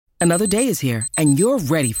Another day is here, and you're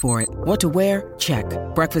ready for it. What to wear? Check.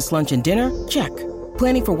 Breakfast, lunch, and dinner? Check.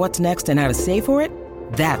 Planning for what's next and how to save for it?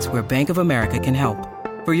 That's where Bank of America can help.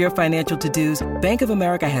 For your financial to-dos, Bank of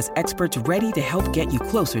America has experts ready to help get you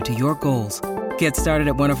closer to your goals. Get started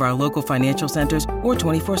at one of our local financial centers or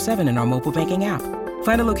 24/7 in our mobile banking app.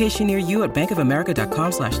 Find a location near you at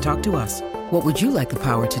bankofamerica.com/talktous. What would you like the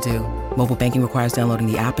power to do? Mobile banking requires downloading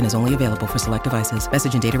the app and is only available for select devices.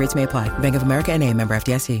 Message and data rates may apply. Bank of America N.A., member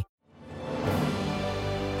FDIC.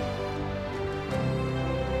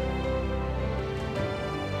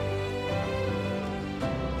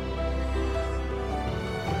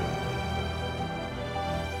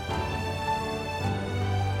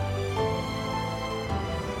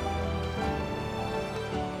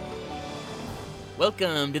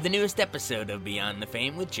 Welcome to the newest episode of Beyond the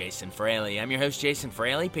Fame with Jason Fraley. I'm your host, Jason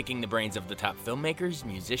Fraley, picking the brains of the top filmmakers,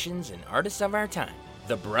 musicians, and artists of our time.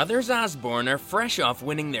 The brothers Osborne are fresh off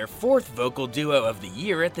winning their 4th Vocal Duo of the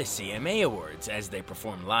Year at the CMA Awards as they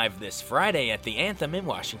perform live this Friday at the Anthem in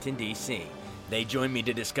Washington, D.C. They join me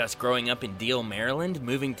to discuss growing up in Deal, Maryland,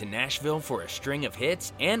 moving to Nashville for a string of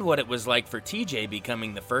hits, and what it was like for TJ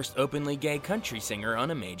becoming the first openly gay country singer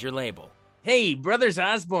on a major label. Hey, brothers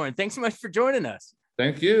Osborne, thanks so much for joining us.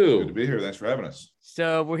 Thank you. Good to be here. Thanks for having us.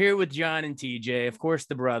 So we're here with John and TJ, of course,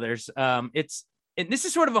 the brothers. This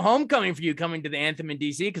is sort of a homecoming for you coming to the Anthem in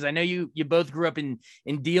DC, because I know you both grew up in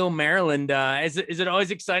Deal, Maryland. Is it always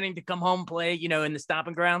exciting to come home and play, in the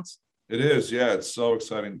stomping grounds? It is. Yeah, it's so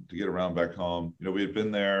exciting to get around back home. We had been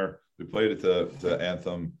there. We played at the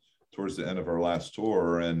Anthem towards the end of our last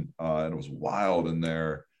tour, and it was wild in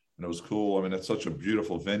there, and it was cool. I mean, it's such a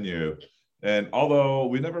beautiful venue. And although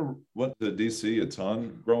we never went to DC a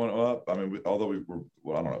ton growing up, I mean, although we were,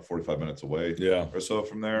 45 minutes away or so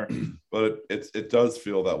from there, but it does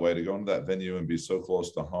feel that way to go into that venue and be so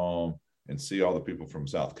close to home and see all the people from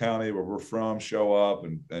South County, where we're from, show up,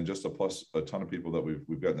 and just a ton of people that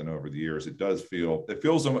we've gotten to know over the years. It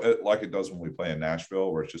feels like it does when we play in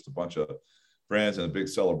Nashville, where it's just a bunch of friends and a big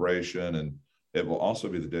celebration. And it will also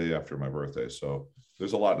be the day after my birthday. So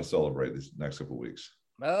there's a lot to celebrate these next couple of weeks.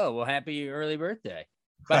 Oh, well, happy early birthday.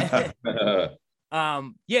 But, that's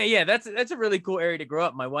a really cool area to grow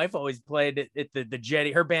up. My wife always played at the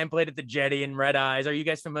Jetty. Her band played at the Jetty and Red Eyes. Are you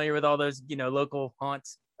guys familiar with all those, local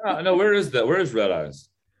haunts? No, where is that? Where is Red Eyes?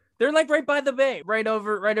 They're like right by the bay, right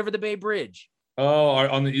over the Bay Bridge. Oh,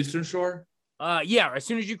 on the Eastern Shore? Yeah, as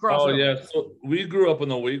soon as you cross over. Yeah. So we grew up on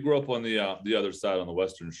the other side, on the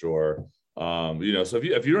Western Shore. So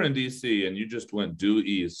if you're in DC and you just went due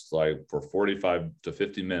east, like for 45 to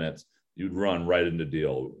 50 minutes, you'd run right into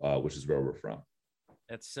Deal, which is where we're from.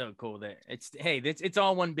 That's so cool. It's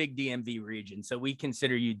all one big DMV region. So we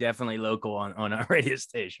consider you definitely local on our radio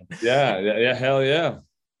station. Yeah. Hell yeah.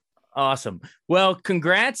 Awesome. Well,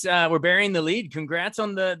 congrats. We're burying the lead. Congrats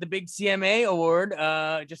on the big CMA award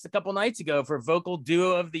just a couple nights ago for Vocal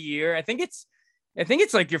Duo of the Year. I think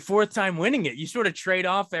it's like your 4th time winning it. You sort of trade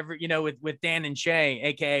off with Dan and Shay,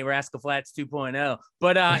 aka Rascal Flatts 2.0.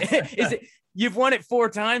 But you've won it 4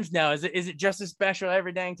 times now. Is it just as special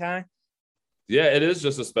every dang time? Yeah, it is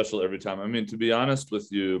just as special every time. I mean, to be honest with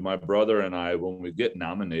you, my brother and I, when we get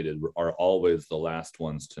nominated, are always the last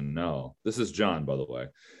ones to know. This is John, by the way.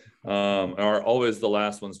 Are always the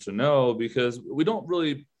last ones to know, because we don't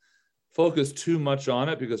really focus too much on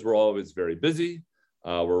it because we're always very busy.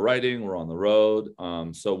 We're writing, we're on the road.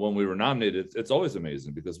 So when we were nominated, it's always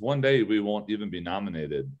amazing because one day we won't even be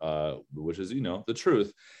nominated, which is, the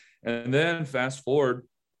truth. And then fast forward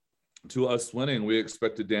to us winning, we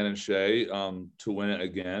expected Dan and Shay to win it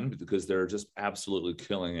again because they're just absolutely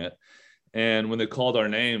killing it. And when they called our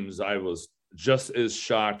names, I was just as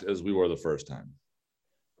shocked as we were the first time.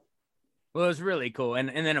 Well, it was really cool. And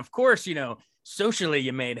then, of course, socially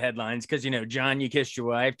you made headlines because, John, you kissed your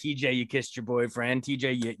wife. TJ, you kissed your boyfriend.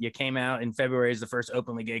 TJ, you came out in February as the first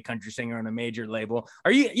openly gay country singer on a major label.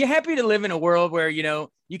 Are you happy to live in a world where,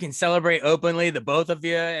 you can celebrate openly, the both of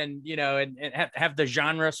you, and, and have the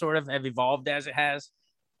genre sort of have evolved as it has?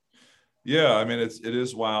 Yeah, I mean, it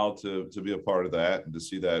is wild to be a part of that and to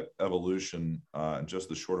see that evolution in just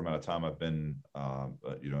the short amount of time I've been, a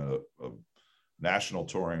national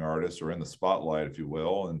touring artist, or in the spotlight, if you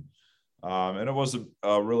will. And it was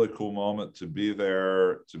a really cool moment to be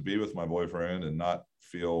there, to be with my boyfriend and not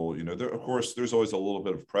feel, of course, there's always a little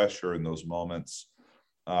bit of pressure in those moments.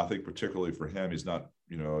 I think particularly for him, he's not,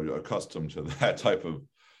 accustomed to that type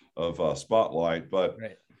of spotlight, but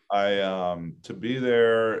right. To be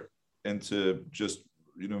there and to just,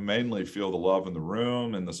 mainly feel the love in the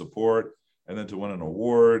room and the support, and then to win an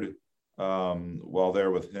award while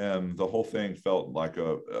there with him, the whole thing felt like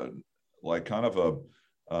kind of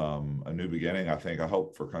a new beginning. I think, I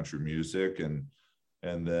hope, for country music, and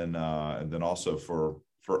then also for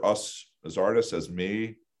us as artists, as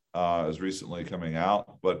me, as recently coming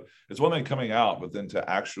out. But it's one thing coming out, but then to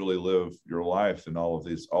actually live your life and all of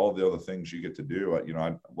the other things you get to do.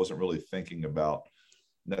 I wasn't really thinking about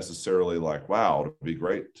necessarily like, wow, it'd be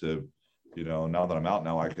great to, now that I'm out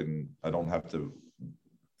now, I don't have to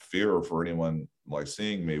fear for anyone like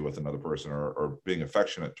seeing me with another person, or being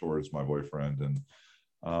affectionate towards my boyfriend.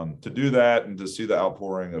 And to do that and to see the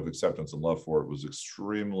outpouring of acceptance and love for it was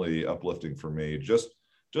extremely uplifting for me. Just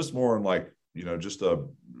more in like,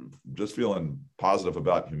 just feeling positive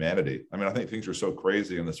about humanity. I mean, I think things are so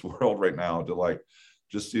crazy in this world right now, to like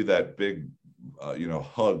just see that big,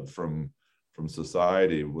 hug from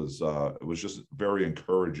society it was just very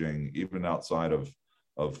encouraging, even outside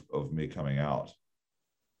of me coming out.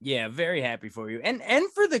 Yeah, very happy for you. And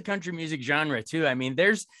for the country music genre too. I mean,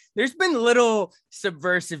 there's been little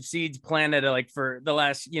subversive seeds planted like for the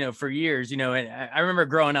last, for years, and I remember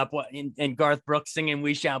growing up in Garth Brooks singing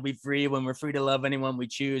 "We Shall Be Free, when we're free to love anyone we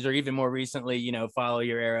choose," or even more recently, "Follow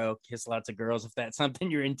Your Arrow, Kiss Lots of Girls," if that's something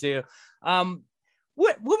you're into.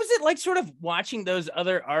 What was it like sort of watching those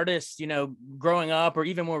other artists, growing up, or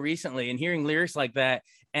even more recently, and hearing lyrics like that?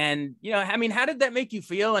 And, I mean, how did that make you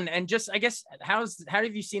feel? And just, I guess, how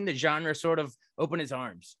have you seen the genre sort of open its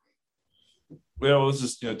arms? Well, it was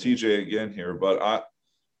just, TJ again here, but I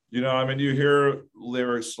mean, you hear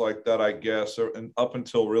lyrics like that, I guess, and up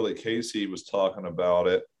until really Casey was talking about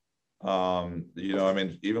it. I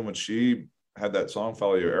mean, even when she had that song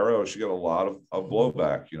 "Follow Your Arrow," she got a lot of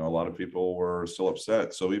blowback. A lot of people were still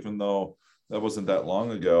upset. So even though that wasn't that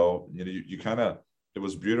long ago, you kind of, it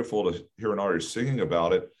was beautiful to hear an artist singing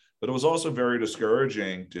about it, but it was also very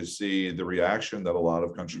discouraging to see the reaction that a lot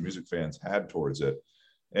of country music fans had towards it.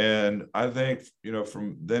 And I think,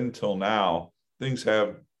 from then till now, things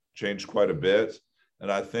have changed quite a bit.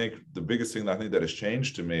 And I think the biggest thing that I think that has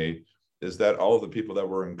changed to me is that all of the people that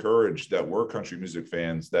were encouraged, that were country music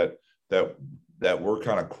fans, that were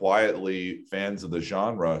kind of quietly fans of the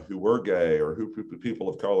genre, who were gay or who people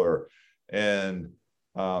of color, and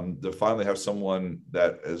to finally have someone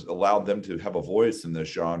that has allowed them to have a voice in this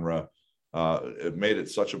genre, it made it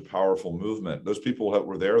such a powerful movement. Those people that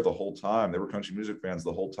were there the whole time, they were country music fans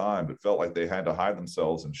the whole time, but felt like they had to hide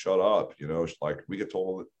themselves and shut up. Like we get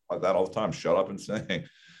told like that all the time, shut up and sing.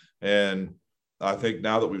 And I think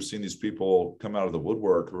now that we've seen these people come out of the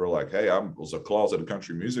woodwork who are like, hey, I was a closeted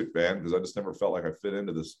country music fan because I just never felt like I fit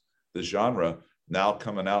into this genre, now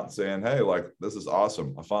coming out and saying, hey, like, this is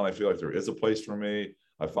awesome. I finally feel like there is a place for me.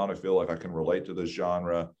 I finally feel like I can relate to this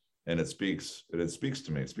genre, and it speaks to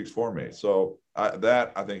me. It speaks for me. So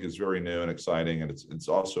that I think is very new and exciting, and it's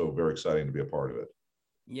also very exciting to be a part of it.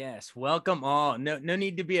 Yes, welcome all. No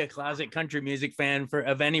need to be a closet country music fan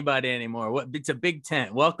of anybody anymore. It's a big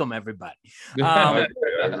tent. Welcome everybody. I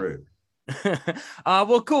agree.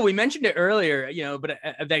 Well, cool. We mentioned it earlier, but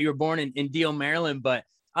that you were born in Deal, Maryland. But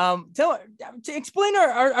to explain,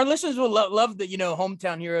 our listeners will love that,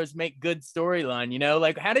 hometown heroes make good storyline.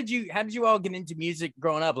 Like how did you all get into music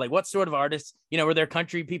growing up? Like what sort of artists, were there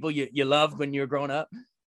country people you loved when you were growing up?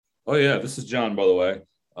 Oh yeah, this is John, by the way.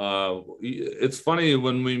 It's funny,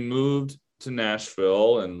 when we moved to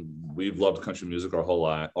Nashville, and we've loved country music our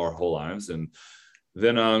whole lives, and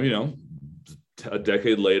then a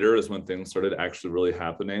decade later is when things started actually really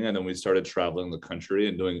happening, and then we started traveling the country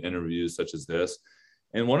and doing interviews such as this.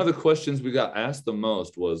 And one of the questions we got asked the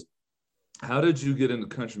most was, how did you get into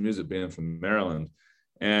country music being from Maryland?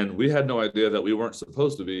 And we had no idea that we weren't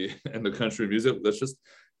supposed to be into country music. That's just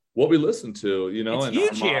what we listen to, It's and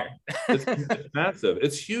huge here. it's massive.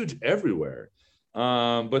 It's huge everywhere.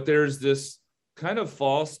 But there's this kind of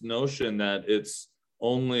false notion that it's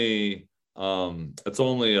only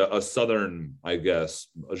a Southern, I guess,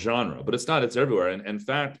 a genre, but it's not. It's everywhere. And in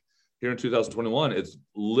fact, here in 2021, it's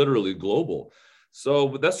literally global.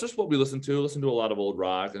 So that's just what we listen to a lot of old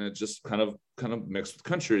rock, and it just kind of mixed with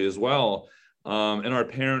country as well. And our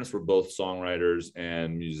parents were both songwriters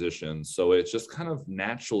and musicians, so it just kind of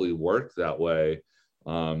naturally worked that way.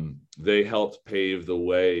 They helped pave the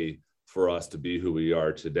way for us to be who we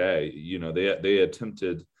are today. They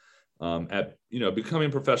attempted at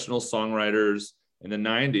becoming professional songwriters in the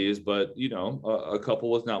 90s, but a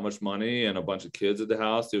couple with not much money and a bunch of kids at the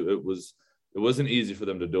house, it wasn't easy for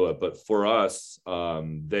them to do it. But for us,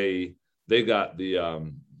 they got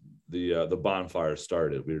the bonfire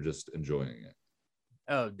started. We were just enjoying it.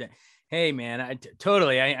 Oh, hey man, I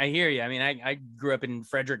totally hear you. I mean, I grew up in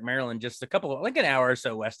Frederick, Maryland, just like an hour or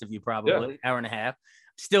so west of you, probably hour and a half.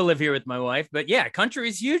 Still live here with my wife, but yeah, country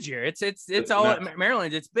is huge here. It's all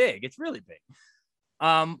Maryland. It's big. It's really big.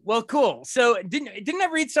 Well, cool. So didn't I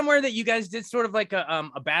read somewhere that you guys did sort of like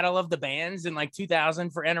a battle of the bands in like 2000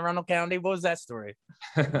 for Anne Arundel County? What was that story?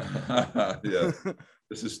 Yeah,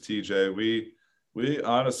 this is TJ. We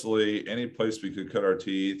honestly, any place we could cut our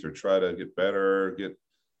teeth or try to get better,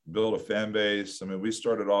 build a fan base. I mean, we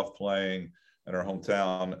started off playing in our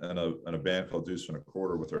hometown in a band called Deuce and a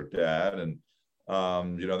Quarter with our dad, and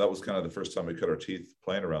that was kind of the first time we cut our teeth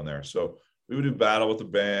playing around there. So we would do battle with the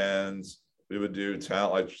bands. We would do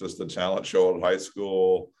talent, like just the talent show at high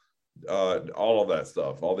school, all of that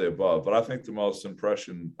stuff, all the above. But I think the most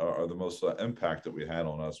impression or the most impact that we had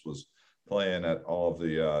on us was playing at all of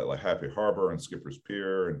the like Happy Harbor and Skipper's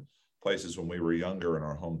Pier and places when we were younger in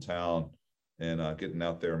our hometown, and getting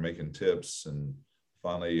out there and making tips and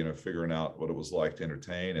finally, figuring out what it was like to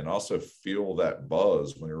entertain and also feel that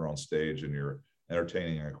buzz when you're on stage and you're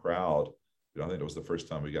entertaining a crowd. I think it was the first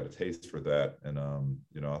time we got a taste for that. And,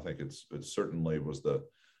 I think it certainly was the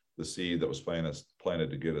seed that was planted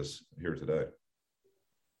to get us here today.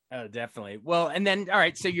 Oh, definitely. Well, and then, all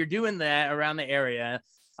right, so you're doing that around the area.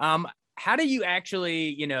 How do you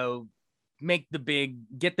actually, get the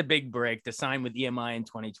big break to sign with EMI in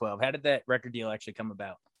 2012? How did that record deal actually come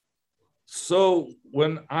about? So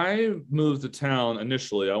when I moved to town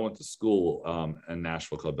initially, I went to school in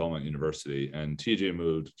Nashville called Belmont University, and TJ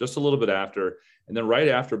moved just a little bit after. And then right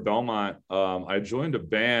after Belmont, I joined a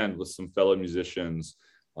band with some fellow musicians.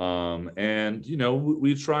 And,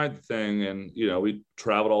 we tried the thing, and, we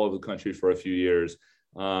traveled all over the country for a few years.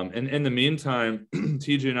 And in the meantime,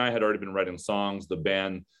 TJ and I had already been writing songs. The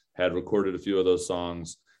band had recorded a few of those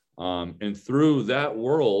songs. And through that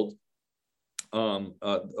world, a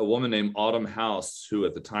woman named Autumn House, who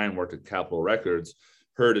at the time worked at Capitol Records,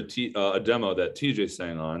 heard a demo that TJ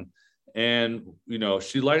sang on. And,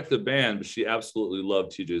 she liked the band, but she absolutely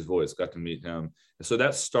loved TJ's voice, got to meet him. And so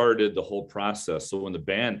that started the whole process. So when the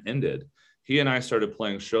band ended, he and I started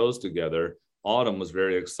playing shows together. Autumn was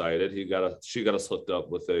very excited. She got us hooked up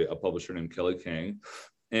with a publisher named Kelly King.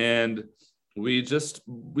 And we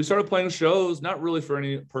started playing shows, not really for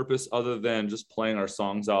any purpose other than just playing our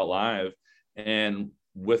songs out live. And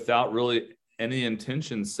without really any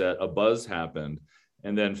intention set, a buzz happened.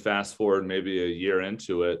 And then fast forward maybe a year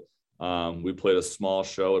into it, we played a small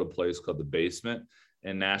show at a place called The Basement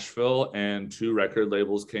in Nashville, and 2 record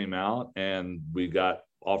labels came out, and we got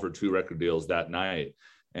offered 2 record deals that night.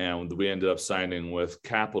 And we ended up signing with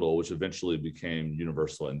Capitol, which eventually became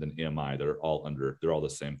Universal, and then EMI. They're all the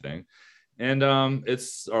same thing. And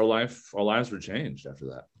our lives were changed after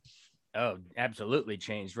that. Oh, absolutely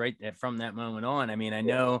changed right from that moment on. I mean, I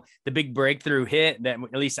know the big breakthrough hit that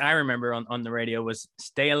at least I remember on the radio was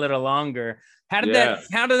 "Stay a Little Longer." How did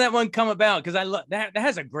that one come about? Because I love that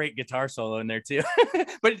has a great guitar solo in there too.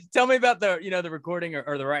 But tell me about the recording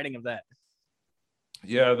or the writing of that.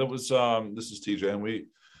 Yeah, that was this is TJ, and we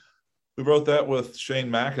wrote that with Shane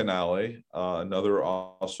McAnally, another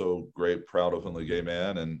also great, proud, openly gay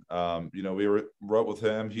man. And we wrote with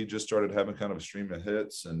him. He just started having kind of a stream of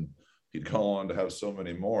hits, and he'd go on to have so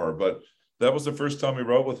many more. But that was the first time we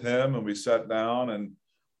wrote with him, and we sat down, and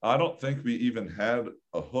I don't think we even had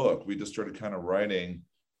a hook. We just started kind of writing.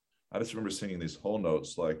 I just remember singing these whole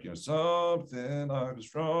notes like, something like a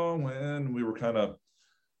strong wind. We were kind of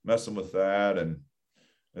messing with that. And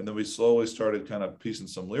then we slowly started kind of piecing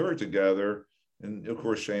some lyric together. And of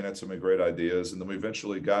course, Shane had some great ideas. And then we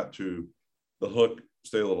eventually got to the hook,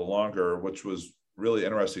 Stay a Little Longer, which was really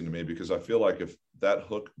interesting to me because I feel like if that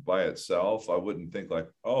hook by itself, I wouldn't think like,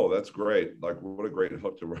 oh, that's great. Like, what a great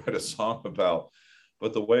hook to write a song about.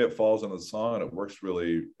 But the way it falls into the song, and it works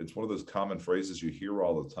really, it's one of those common phrases you hear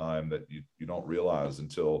all the time that you don't realize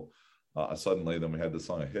until suddenly then we had the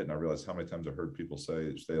song a hit, and I realized how many times I heard people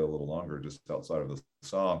say "Stay a Little Longer" just outside of the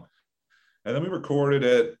song. And then we recorded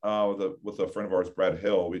it with a friend of ours, Brad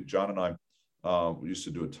Hill. John and I we used to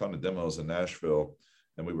do a ton of demos in Nashville,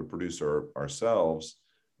 and we would produce ourselves.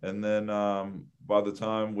 And then by the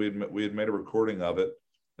time we had made a recording of it,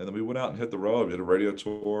 and then we went out and hit the road, we did a radio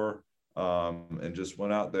tour, and just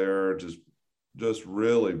went out there, just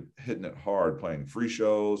really hitting it hard, playing free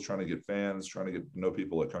shows, trying to get fans, trying to get to know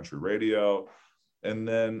people at country radio. And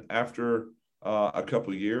then after a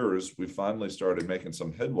couple of years, we finally started making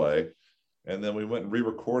some headway. And then we went and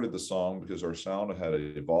re-recorded the song because our sound had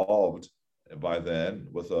evolved by then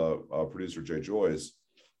with a producer, Jay Joyce.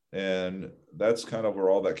 And that's kind of where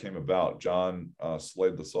all that came about. John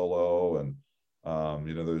slayed the solo, and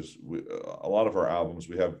there's a lot of our albums,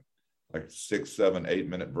 we have like 6, 7, 8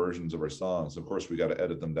 minute versions of our songs. Of course, we got to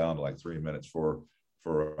edit them down to like 3 minutes for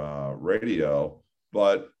radio,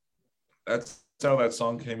 but that's how that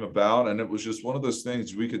song came about. And it was just one of those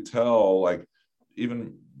things we could tell, like,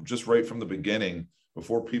 even just right from the beginning,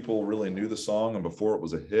 before people really knew the song and before it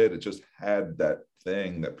was a hit, it just had that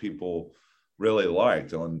thing that people really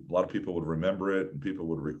liked, and a lot of people would remember it and people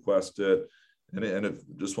would request it. And it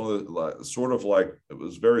just one of the sort of like, it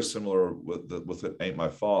was very similar with It Ain't My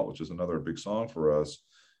Fault, which is another big song for us.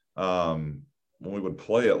 When we would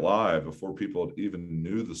play it live before people even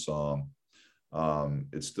knew the song,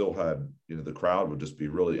 it still had, the crowd would just be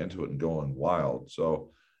really into it and going wild.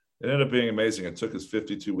 So it ended up being amazing. It took us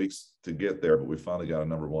 52 weeks to get there, but we finally got a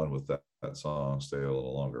number one with that song, Stay a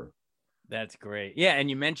Little Longer. That's great. Yeah. And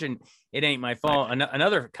you mentioned It Ain't My Fault.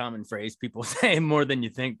 Another common phrase people say more than you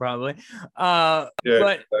think, probably. Yeah,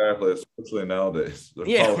 but, exactly. Especially nowadays. The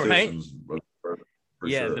politicians, right? For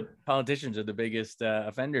sure. The politicians are the biggest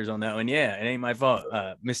offenders on that one. Yeah, it ain't my fault.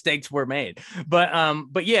 Mistakes were made.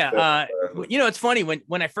 But yeah, it's funny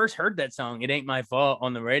when I first heard that song, It Ain't My Fault,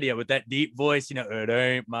 on the radio with that deep voice, it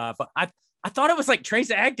ain't my fault. I thought it was like Trace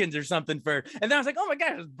Adkins or something and then I was like, oh my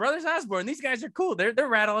gosh, Brothers Osborne. These guys are cool. They're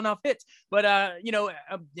rattling off hits. But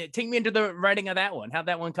take me into the writing of that one. How'd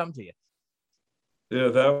that one come to you? Yeah,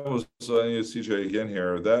 that was CJ again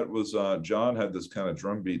here. That was John had this kind of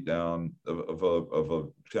drum beat down of a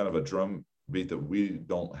kind of a drum beat that we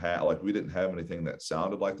don't have. Like, we didn't have anything that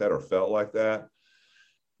sounded like that or felt like that.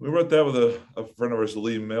 We wrote that with a friend of ours,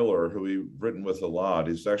 Lee Miller, who we've written with a lot.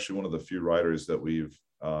 He's actually one of the few writers that we've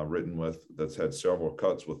written with that's had several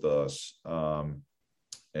cuts with us.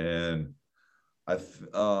 And I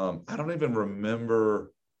don't even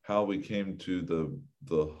remember how we came to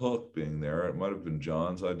the hook being there. It might have been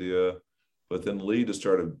John's idea, but then Lee just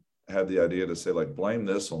had the idea to say, like, blame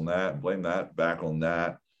this on that, blame that back on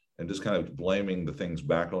that, and just kind of blaming the things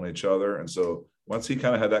back on each other. And so once he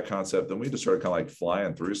kind of had that concept, then we just started kind of like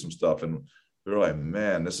flying through some stuff, and we were like,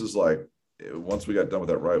 man, this is like, once we got done with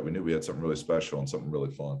that, right, we knew we had something really special and something really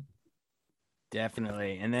fun.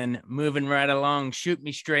 Definitely. And then moving right along, Shoot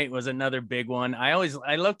Me Straight was another big one. I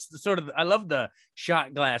love the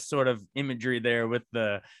shot glass sort of imagery there with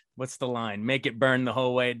what's the line? Make it burn the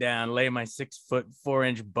whole way down, lay my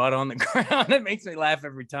 6'4" butt on the ground. It makes me laugh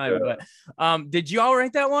every time. Yeah. But did you all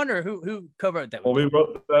write that one, or who co-wrote that one?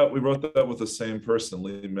 Well, we wrote that with the same person,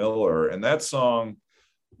 Lee Miller. And that song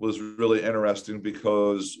was really interesting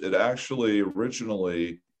because it actually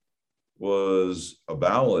originally was a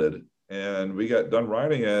ballad. And we got done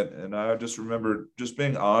writing it, and I just remember just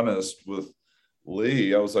being honest with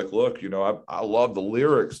Lee. I was like, look, I love the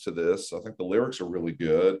lyrics to this. I think the lyrics are really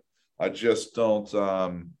good. I just don't,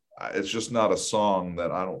 it's just not a song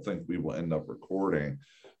that I don't think we will end up recording.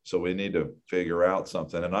 So we need to figure out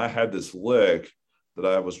something. And I had this lick that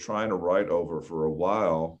I was trying to write over for a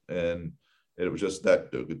while, and it was just that,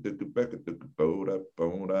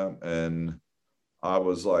 and I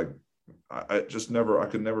was like, I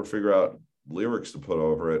could never figure out lyrics to put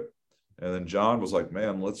over it. And then John was like,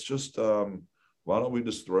 man, let's just, why don't we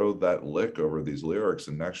just throw that lick over these lyrics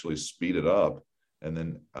and actually speed it up? And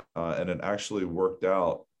then, and it actually worked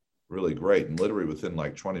out really great. And literally within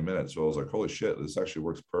like 20 minutes, so I was like, holy shit, this actually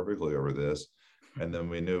works perfectly over this. And then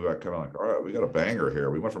we knew, I kind of like, all right, we got a banger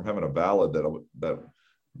here. We went from having a ballad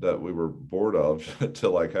that we were bored of to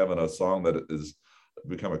like having a song that is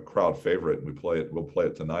become a crowd favorite, and we'll play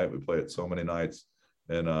it tonight. We play it so many nights,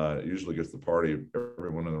 and it usually gets the party,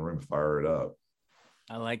 everyone in the room fire it up.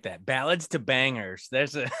 I like that. Ballads to bangers.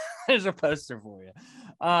 There's a poster for you.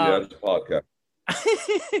 Yeah, it's a podcast.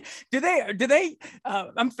 do they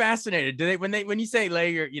I'm fascinated. Do they when you say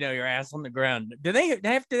lay your ass on the ground, do they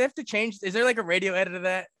have to change? Is there like a radio edit of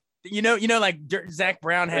that? Like Zach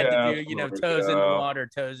Brown had to do, toes in the water,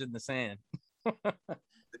 toes in the sand.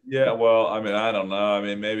 Yeah, well, I mean, I don't know. I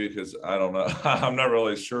mean, maybe because I don't know. I'm not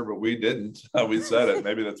really sure, but we didn't. We said it.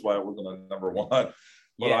 Maybe that's why it wasn't a number one. But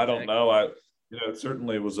yeah, I don't know. It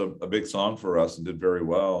certainly was a big song for us and did very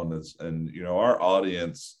well. And our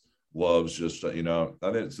audience loves just, I think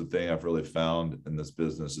it's the thing I've really found in this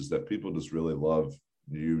business is that people just really love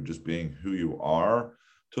you just being who you are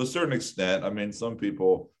to a certain extent. I mean, some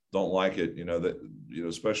people don't like it,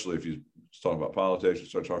 especially if you talk about politics, you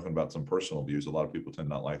start talking about some personal views. A lot of people tend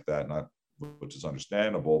not like that, which is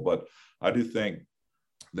understandable. But I do think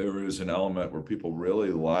there is an element where people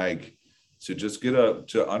really like to just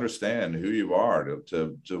to understand who you are,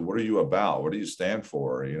 to what are you about, what do you stand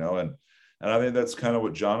for, and I think that's kind of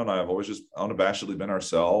what John and I have always just unabashedly been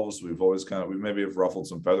ourselves. We've always we maybe have ruffled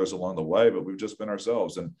some feathers along the way, but we've just been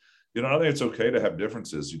ourselves. And I think it's okay to have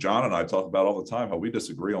differences. John and I talk about all the time how we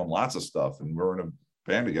disagree on lots of stuff, and we're in a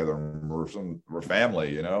band together, and we're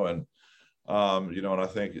family, and I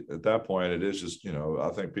think at that point it is just, I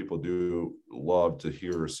think people do love to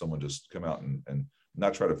hear someone just come out and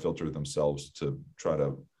not try to filter themselves to try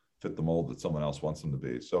to fit the mold that someone else wants them to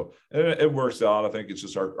be. So it works out. I think it's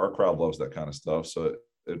just our crowd loves that kind of stuff. So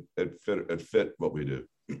it fit what we do.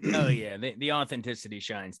 Oh yeah, the authenticity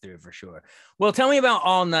shines through for sure. Well, tell me about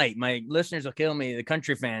All Night. My listeners will kill me. The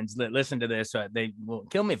country fans that listen to this, they will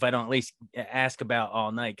kill me if I don't at least ask about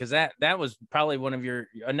All Night, because that was probably one of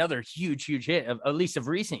another huge hit of at least of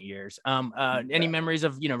recent years. Any memories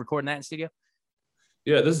of recording that in studio?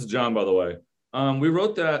 Yeah, this is John, by the way. We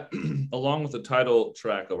wrote that along with the title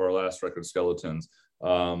track of our last record, Skeletons,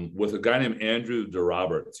 with a guy named Andrew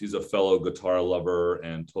DeRoberts. He's a fellow guitar lover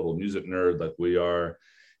and total music nerd like we are.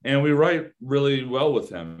 And we write really well with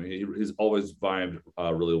him. He's always vibed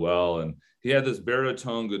really well. And he had this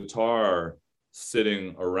baritone guitar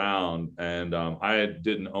sitting around, and I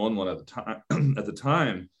didn't own one at the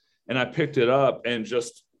time. And I picked it up, and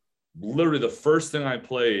just literally the first thing I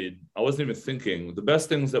played, I wasn't even thinking. The best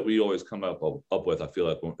things that we always come up with, I feel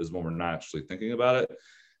like, is when we're not actually thinking about it.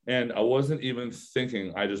 And I wasn't even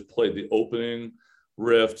thinking. I just played the opening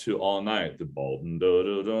riff to All Night. I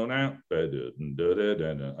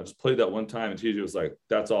just played that one time, and TJ was like,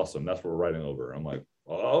 "That's awesome. That's what we're writing over." I'm like,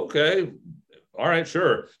 "Oh, okay, all right,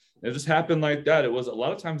 sure." And it just happened like that. It was a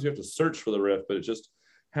lot of times you have to search for the riff, but it just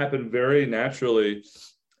happened very naturally.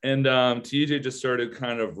 And TJ just started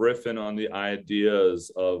kind of riffing on the ideas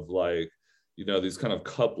of, like, these kind of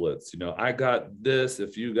couplets. I got this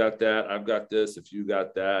if you got that. I've got this if you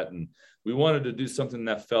got that. And we wanted to do something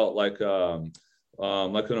that felt like an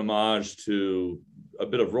homage to a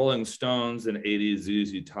bit of Rolling Stones and 80s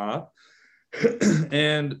ZZ Top.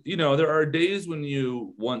 And, there are days when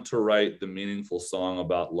you want to write the meaningful song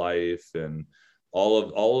about life and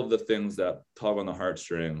all of the things that tug on the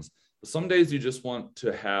heartstrings. Some days you just want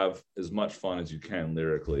to have as much fun as you can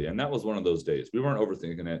lyrically. And that was one of those days. We weren't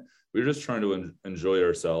overthinking it. We were just trying to enjoy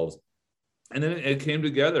ourselves. And then it came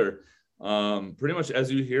together. Pretty much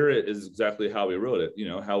as you hear it is exactly how we wrote it.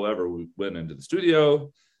 However, we went into the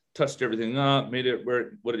studio, touched everything up, made it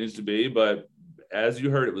what it needs to be. But as you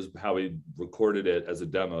heard, it was how we recorded it as a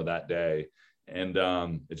demo that day. And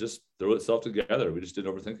it just threw itself together. We just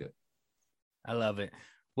didn't overthink it. I love it.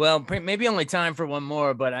 Well, maybe only time for one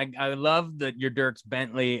more, but I love your Dierks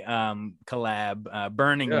Bentley collab,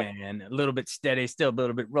 Burning Man, a little bit Steady, still a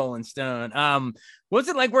little bit Rolling Stone. What's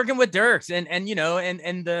it like working with Dierks, and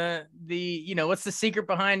the what's the secret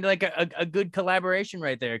behind like a good collaboration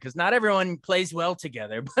right there? Because not everyone plays well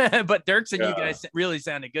together, but Dierks and you guys really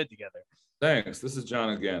sounded good together. Thanks. This is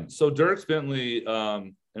John again. So Dierks Bentley,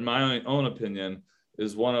 in my own opinion,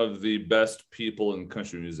 is one of the best people in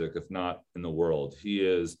country music, if not in the world. He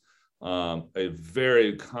is a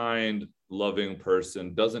very kind, loving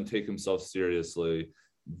person, doesn't take himself seriously,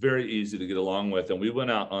 very easy to get along with. And we went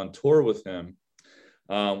out on tour with him,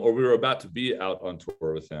 or we were about to be out on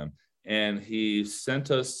tour with him. And he sent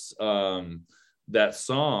us that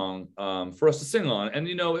song for us to sing on. And,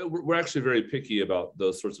 we're actually very picky about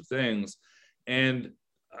those sorts of things. And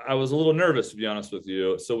I was a little nervous, to be honest with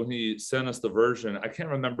you. So when he sent us the version, I can't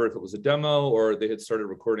remember if it was a demo or they had started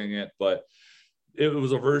recording it, but it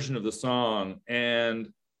was a version of the song. And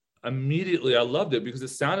immediately I loved it because it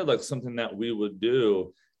sounded like something that we would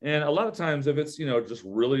do. And a lot of times if it's, just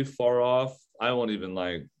really far off, I won't even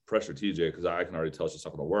like pressure TJ because I can already tell it's just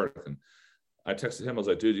not going to work. And I texted him, I was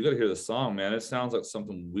like, dude, you got to hear this song, man. It sounds like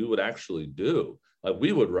something we would actually do, like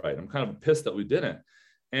we would write. I'm kind of pissed that we didn't.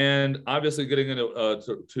 And obviously getting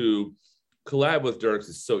into to collab with Dierks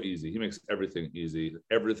is so easy. He makes everything easy,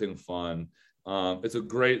 everything fun. It's a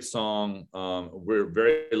great song. We're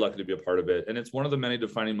very lucky to be a part of it. And it's one of the many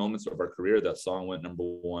defining moments of our career. That song went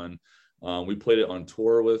 #1. We played it on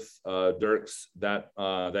tour with Dierks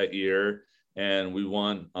that year. And we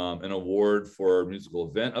won an award for Musical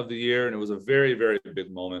Event of the Year. And it was a very, very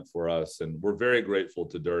big moment for us. And we're very grateful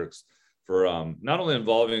to Dierks for not only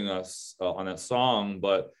involving us on that song,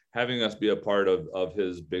 but having us be a part of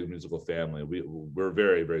his big musical family. We're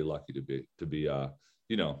very, very lucky to be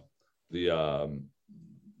the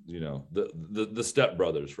step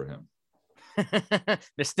brothers for him.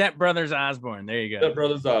 The Step Brothers Osborne. There you go. Step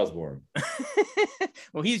Brothers Osborne.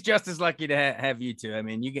 Well, he's just as lucky to have you two. I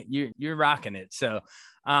mean, you're rocking it. So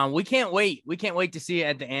we can't wait. We can't wait to see you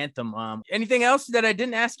at the Anthem. Anything else that I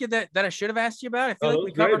didn't ask you that I should have asked you about? I feel like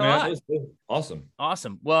we covered a lot.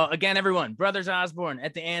 Awesome. Well, again, everyone, Brothers Osborne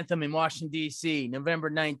at the Anthem in Washington, D.C., November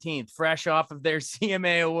 19th, fresh off of their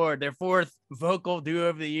CMA award, their 4th Vocal Duo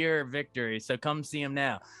of the Year victory. So come see them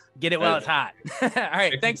now. Get it while it's hot. All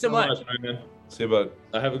right. Thanks so much. Man. See you, bud.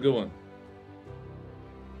 Have a good one.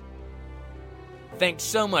 Thanks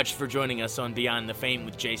so much for joining us on Beyond the Fame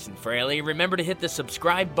with Jason Fraley. Remember to hit the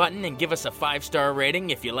subscribe button and give us a 5-star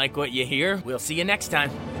rating if you like what you hear. We'll see you next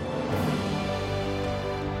time.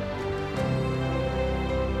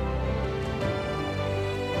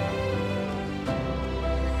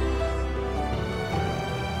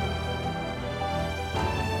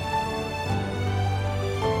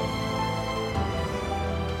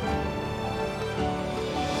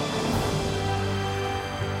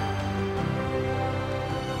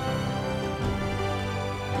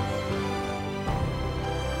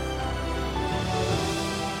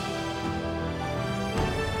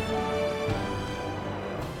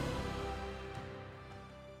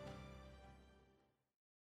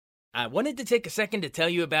 I wanted to take a second to tell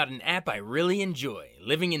you about an app I really enjoy.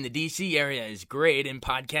 Living in the DC area is great, and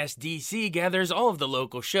Podcast DC gathers all of the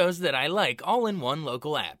local shows that I like all in one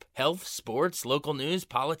local app. Health, sports, local news,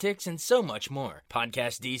 politics, and so much more.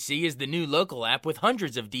 Podcast DC is the new local app with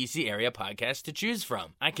hundreds of DC area podcasts to choose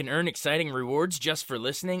from. I can earn exciting rewards just for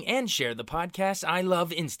listening and share the podcasts I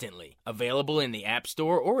love instantly. Available in the App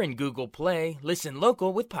Store or in Google Play, listen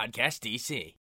local with Podcast DC.